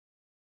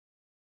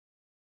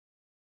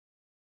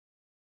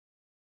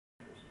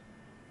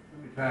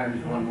Pat,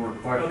 just one more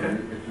question. Okay.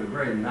 It's a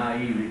very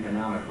naive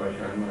economic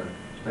question. I'm going to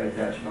state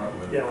that to start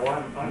with. Yeah,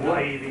 well, I'm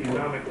naive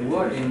economically.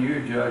 What, in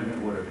your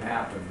judgment, would have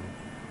happened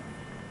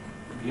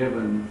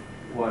given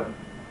what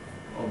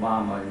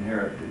Obama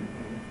inherited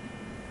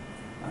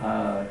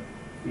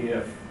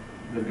if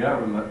the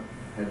government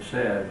had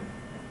said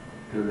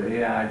to the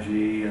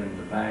AIG and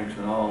the banks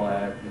and all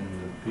that,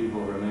 and the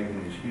people who are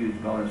making these huge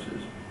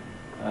bonuses,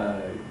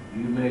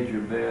 you made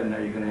your bed, now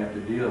you're going to have to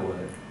deal with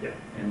it. Yeah.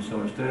 And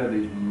so instead of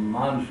these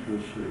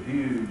monstrous or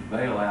huge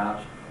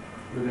bailouts,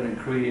 we're going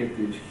to create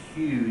this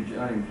huge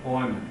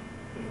unemployment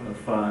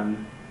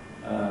fund,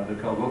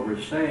 because what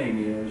we're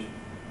saying is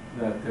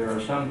that there are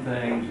some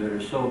things that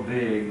are so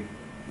big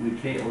we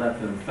can't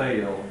let them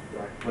fail,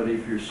 Right. but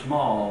if you're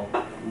small,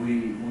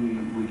 we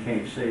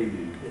can't save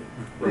you.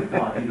 We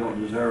thought you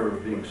don't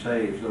deserve being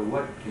saved. So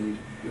what can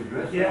you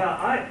address that?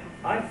 Yeah,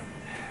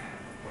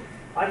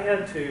 I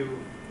had to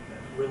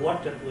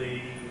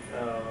reluctantly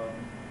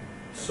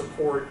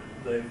support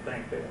the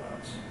bank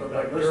bailouts. But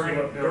like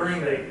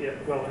during the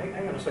well,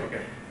 hang on a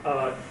second.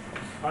 Okay.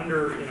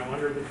 Under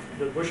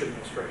the Bush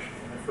administration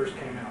when it first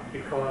came out,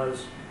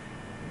 because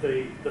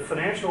the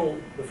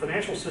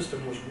financial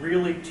system was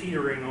really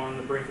teetering on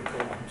the brink of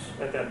collapse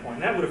at that point.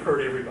 And that would have hurt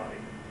everybody.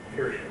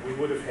 Period. We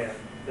would have had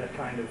that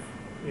kind of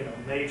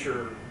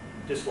major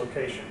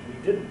dislocation. We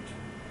didn't.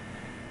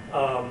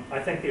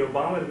 I think the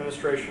Obama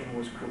administration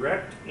was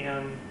correct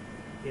in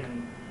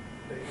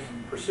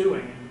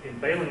pursuing, in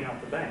bailing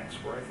out the banks,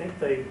 where I think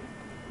they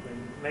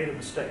made a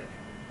mistake,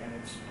 and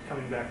it's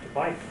coming back to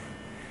bite them.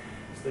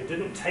 So they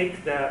didn't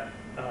take that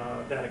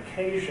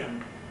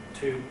occasion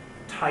to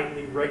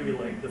tightly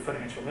regulate the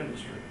financial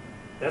industry.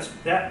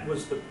 That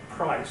was the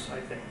price, I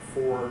think,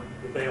 for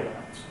the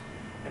bailouts.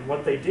 And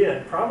what they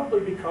did, probably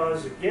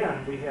because,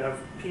 again, we have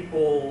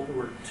people who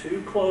are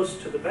too close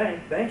to the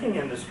banking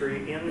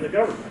industry in the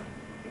government,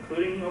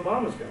 including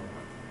Obama's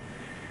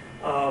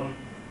government.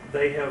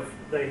 They have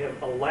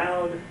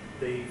allowed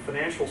the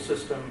financial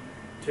system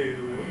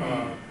to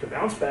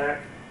bounce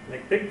back,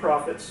 make big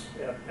profits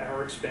at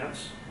our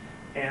expense,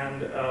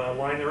 and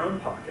line their own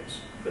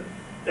pockets. But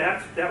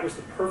that was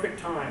the perfect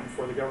time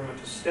for the government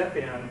to step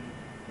in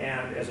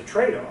and, as a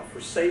trade-off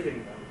for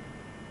saving them,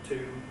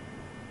 to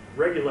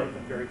regulate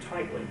them very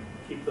tightly,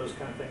 keep those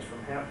kind of things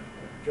from happening.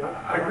 Joe?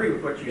 I agree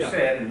with what you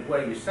said and the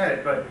way you said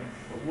it, but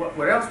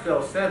what else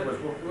Bill said was,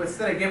 well,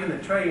 instead of giving the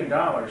 $1 trillion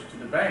to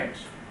the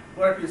banks,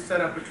 what if you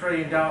set up $1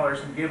 trillion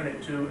and giving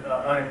it to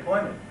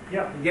unemployment?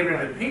 Yeah. And giving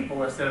it to the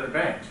people instead of the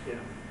banks. Yeah.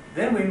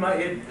 Then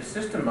the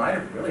system might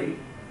have really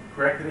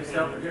corrected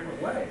itself a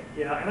different way.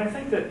 Yeah, and I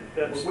think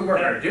that's... We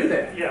weren't going to do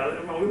that.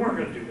 Yeah, well, we weren't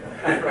going to do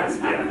that. That's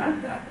right.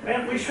 Yeah.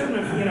 And we shouldn't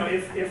have,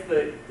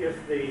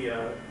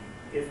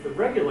 if the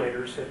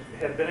regulators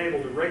had been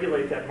able to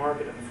regulate that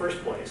market in the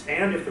first place,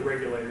 and if the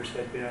regulators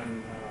had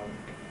been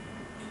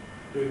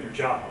doing their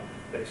job,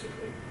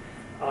 basically,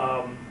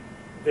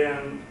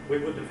 then we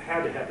wouldn't have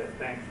had to have that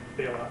bank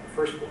bailout in the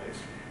first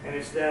place. And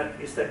it's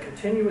that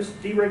continuous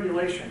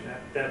deregulation,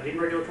 that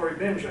deregulatory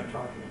binge I'm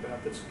talking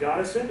about, that's got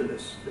us into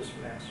this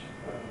mess.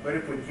 But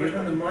if we'd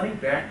given the money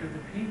back to the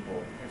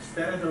people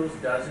instead of those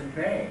dozen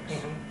banks,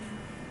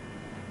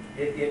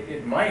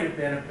 it might have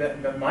been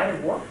that might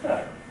have worked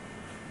better.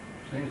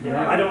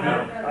 I don't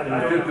know.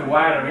 I think the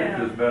wider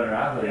interest better,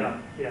 I think.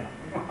 Yeah.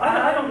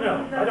 I don't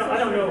know. I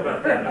don't know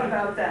about that.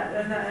 About that,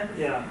 and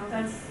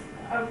that's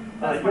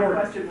my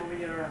question when we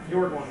get around.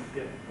 You're going to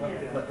get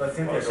it. Let's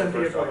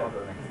Cynthia go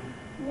first.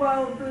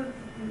 Well,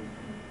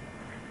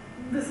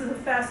 this is a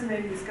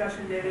fascinating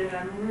discussion, David, and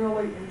I'm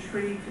really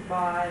intrigued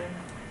by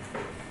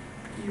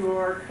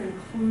your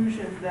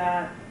conclusion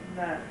that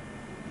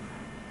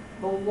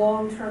the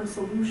long-term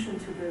solution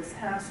to this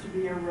has to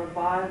be a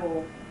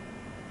revival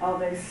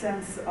of a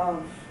sense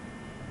of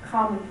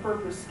common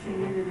purpose,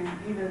 community,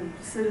 even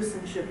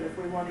citizenship, if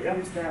we want to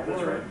use that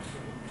word. Right.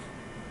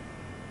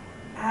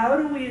 How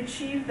do we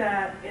achieve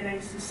that in a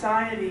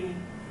society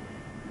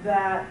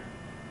that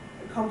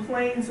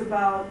complains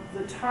about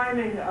the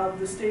timing of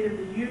the State of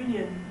the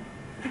Union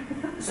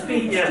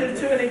speech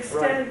to an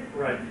extent,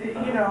 right.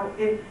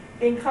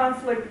 In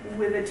conflict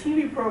with a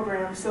TV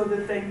program, so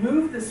that they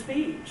move the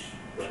speech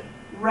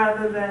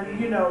rather than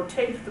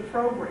tape the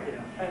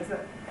program? That's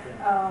a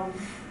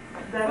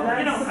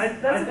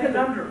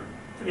conundrum.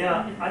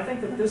 Yeah, I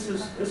think that this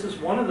is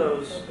one of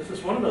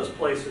those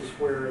places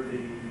where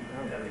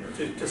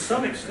to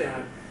some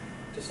extent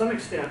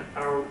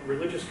our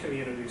religious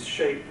communities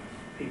shape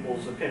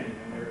people's opinion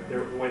and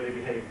the way they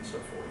behave and so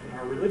forth. And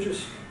our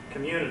religious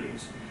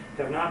communities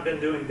have not been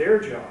doing their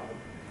job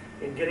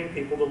in getting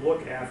people to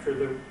look after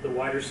the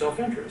wider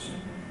self-interest.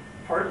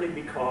 Partly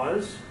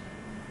because,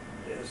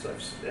 as I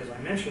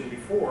mentioned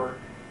before,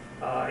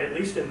 at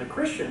least in the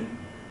Christian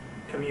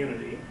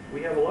community,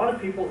 we have a lot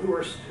of people who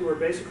are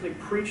basically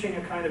preaching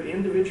a kind of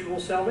individual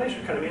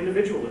salvation, kind of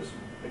individualism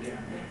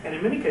again, and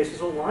in many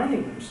cases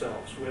aligning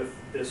themselves with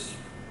this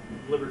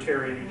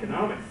libertarian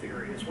economic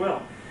theory as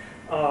well.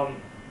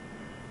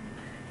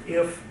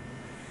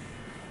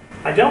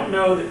 I don't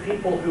know that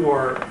people who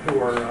are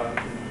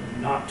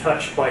not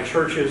touched by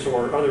churches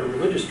or other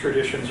religious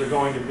traditions are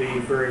going to be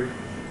very,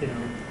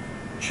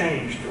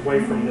 changed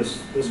away from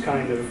this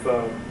kind of,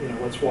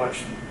 let's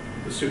watch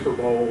the Super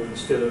Bowl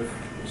instead of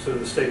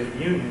the State of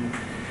the Union.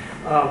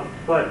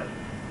 But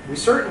we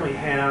certainly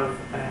have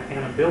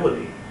an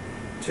ability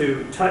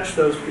to touch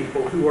those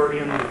people who are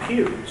in the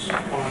pews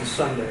on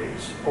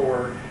Sundays,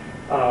 or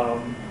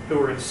who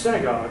are in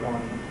synagogue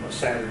on a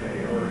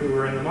Saturday, or who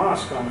are in the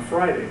mosque on a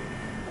Friday.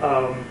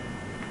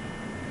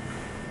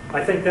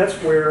 I think that's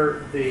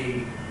where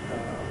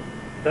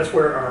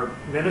our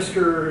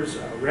ministers,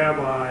 our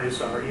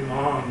rabbis, our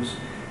imams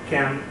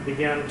can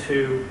begin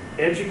to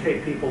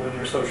educate people in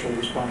their social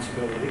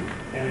responsibility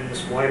and in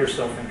this wider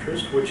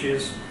self-interest, which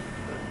is,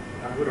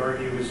 I would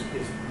argue, is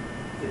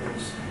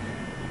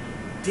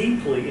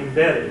deeply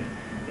embedded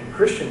in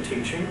Christian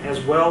teaching, as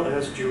well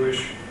as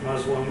Jewish,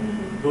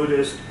 Muslim,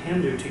 Buddhist,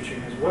 Hindu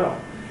teaching as well.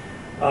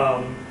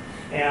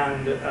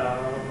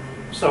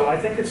 So I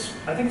think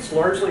it's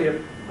largely a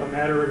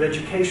matter of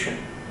education,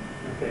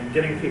 okay, and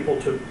getting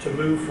people to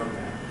move from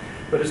that.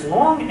 But as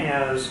long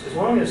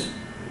as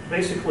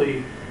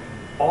basically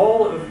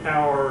all of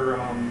our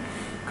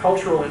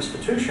cultural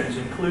institutions,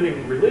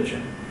 including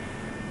religion,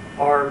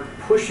 are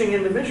pushing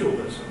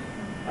individualism,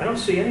 I don't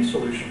see any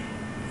solution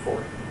for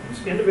it.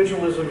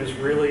 Individualism is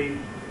really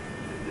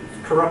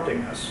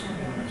corrupting us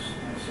in this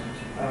sense.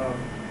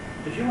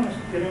 Did you want to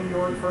get into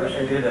George first?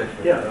 I did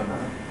actually. Yeah.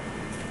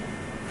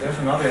 There's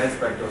another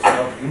aspect of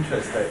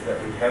self-interest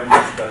that we haven't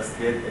discussed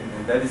yet,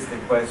 and that is the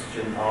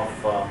question of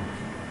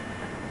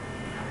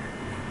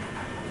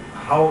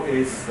how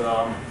is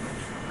the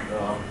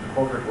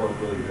corporate world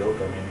really built?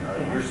 I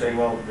mean, you're saying,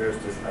 well, there's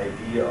this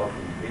idea of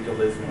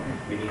individualism,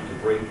 we need to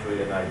bring to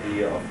it an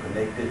idea of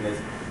connectedness,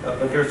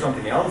 but there's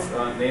something else,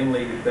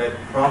 namely that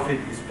profit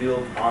is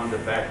built on the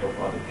back of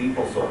other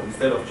people. So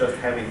instead of just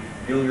having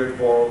billiard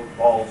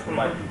balls who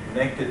might be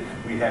connected,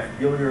 we have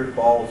billiard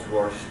balls who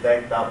are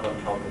stacked up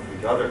on top of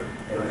each other,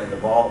 and then the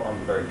ball on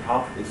the very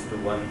top is the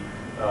one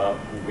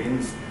who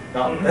wins.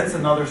 Now, that's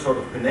another sort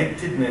of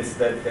connectedness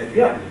that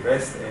you haven't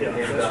addressed. And,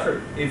 that's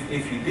true.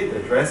 If you did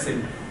address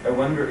it, I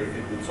wonder if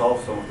it would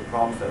solve some of the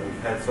problems that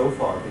we've had so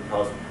far,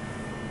 because,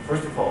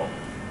 first of all,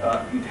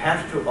 you'd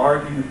have to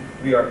argue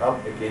we are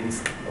up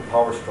against a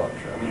power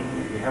structure. I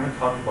mean, we haven't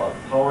talked about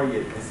power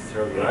yet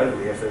necessarily either.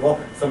 We have said, well,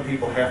 some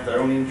people have their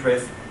own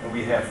interests, and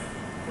we have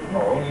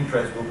our own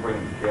interests, we'll bring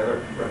them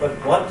together. But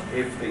what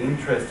if the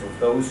interests of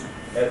those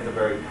at the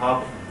very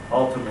top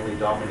ultimately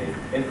dominate?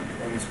 And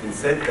it's been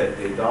said that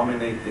they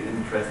dominate the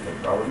interests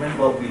of government.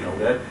 Well, we know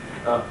that.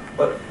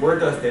 But where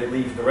does that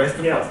leave the rest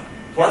of us?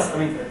 Plus, I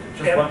mean,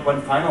 just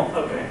one final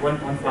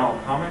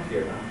comment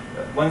here.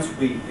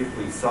 If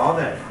we saw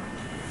that,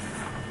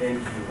 and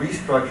you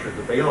restructure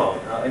the bailout,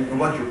 and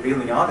what you're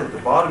bailing out at the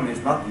bottom is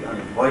not the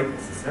unemployed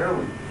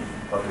necessarily,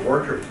 but the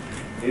workers.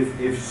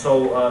 If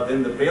so,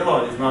 then the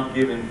bailout is not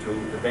given to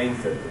the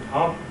banks at the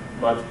top,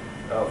 but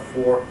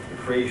for the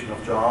creation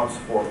of jobs,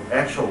 for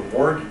actual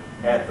work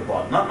at the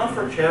bottom. Not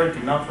for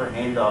charity, not for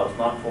handouts,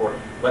 not for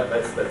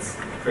let's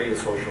create a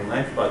social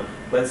net, but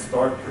let's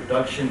start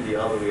production the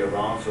other way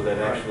around, so that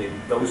actually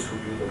those who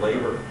do the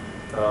labor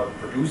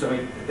produce. I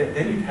mean,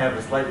 then you'd have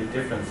a slightly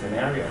different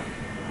scenario.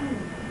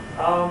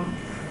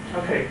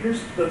 Okay,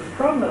 here's the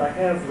problem that I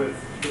have with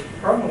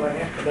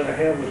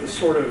this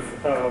sort of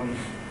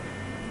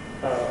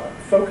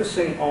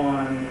focusing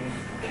on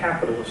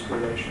capitalist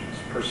relations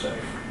per se.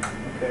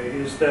 Okay,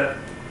 is that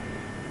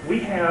we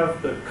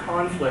have the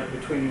conflict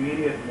between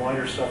immediate and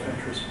wider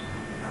self-interest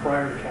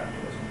prior to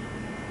capitalism.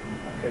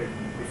 Okay,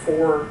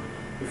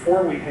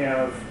 before we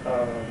have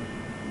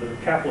the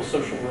capitalist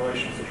social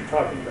relations that you're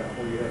talking about,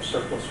 where you have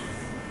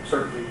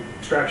the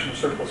extraction of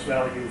surplus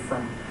value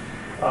from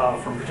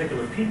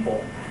particular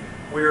people,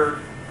 we're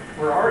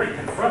already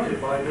confronted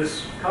by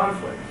this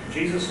conflict.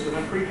 Jesus is in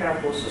a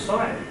pre-capitalist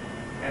society,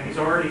 and he's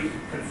already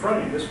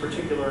confronting this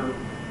particular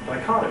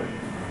dichotomy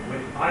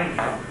with I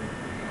encounter.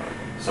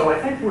 So I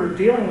think we're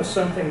dealing with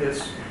something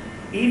that's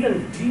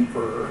even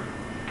deeper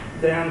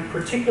than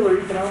particular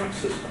economic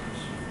systems,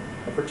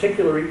 a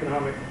particular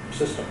economic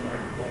system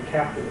like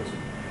capitalism.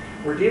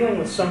 We're dealing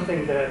with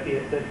something that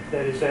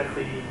is at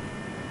the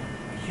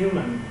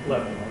human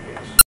level, I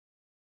guess.